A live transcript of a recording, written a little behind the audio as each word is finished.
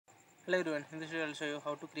Hello everyone, in this video I will show you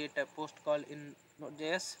how to create a post call in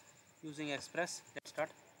Node.js using Express. Let's start.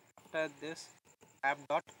 After this,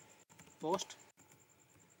 app.post.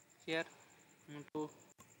 Here I'm going to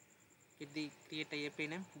get the create a API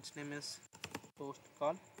name. Its name is post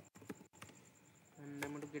call, and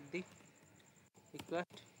I'm going to get the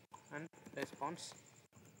request and response.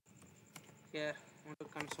 Here I'm going to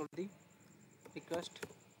console the request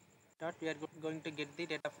dot. We are going to get the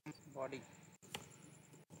data from body.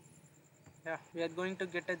 We are going to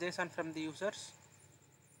get a JSON from the users,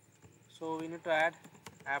 so we need to add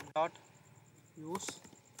app.use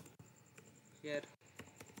here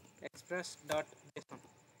express.json.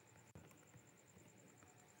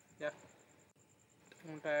 I'm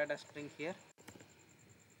going to add a string here.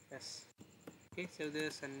 Yes. Okay, save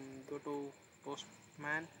this and go to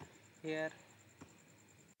postman. Here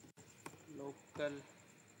local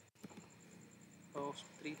host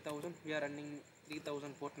 3000. We are running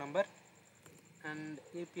 3000 port number, and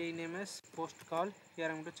API name is post call. Here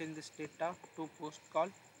I'm going to change this data to post call,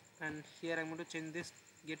 and here I'm going to change this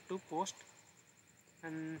get to post,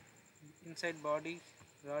 and inside body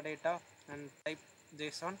raw data and type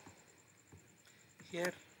JSON.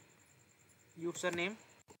 Here username,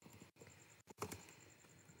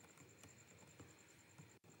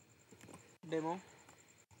 demo,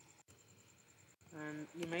 and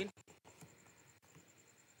email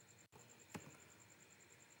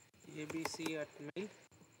abc@mail.com,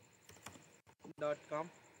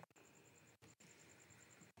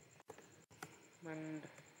 and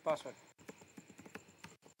password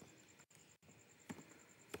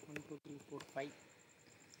 12345.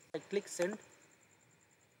 I click send.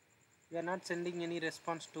 We are not sending any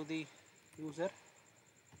response to the user,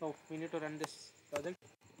 so we need to run this project.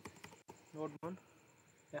 Node mount.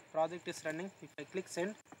 Project is running. If I click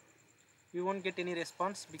send, we won't get any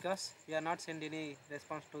response because we are not send any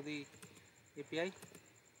response to the API.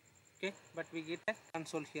 Okay, but we get a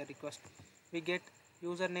console here request. We get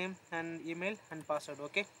username and email and password.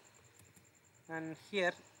 Okay, and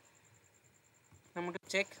here I'm going to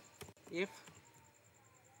check if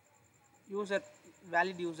user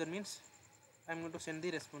valid user means I'm going to send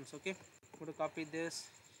the response. Okay, I'm going to copy this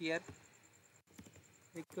here,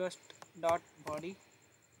 request dot body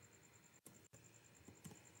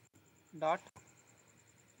dot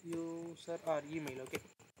user or email. Okay,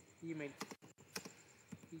 email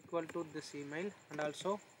equal to this email, and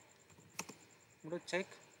also I'm going to check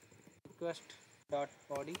request dot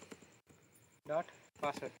body dot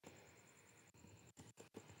password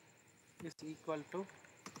is equal to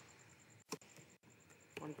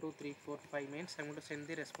 12345 means I'm going to send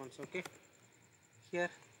the response. Okay, here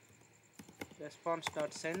response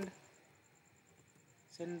dot send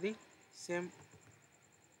the same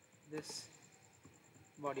this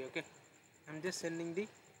body. Okay, I'm just sending the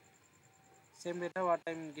same data what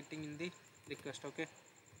I'm getting in the request. Okay,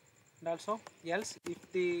 and also else if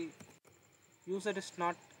the user is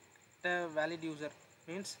not a valid user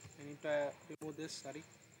means I need to remove this. Sorry,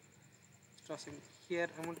 stressing here.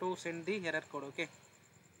 I'm going to send the error code. Okay,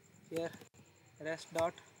 here rest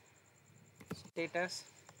dot status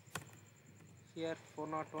here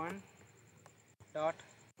 401 dot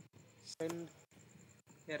send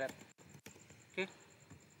error. Okay,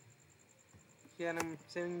 here I'm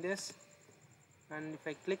saving this, and if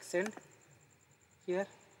I click send, here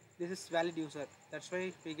this is valid user, that's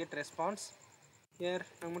why we get response. Here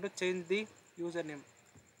I'm going to change the username,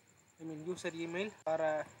 I mean user email,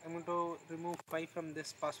 or I'm going to remove 5 from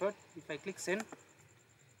this password. If I click send,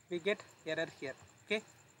 we get error here. Okay,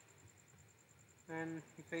 and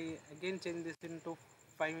if I again change this into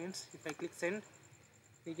 5 means if I click send,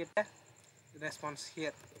 we get a response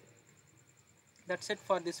here. That's it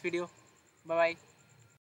for this video. Bye bye.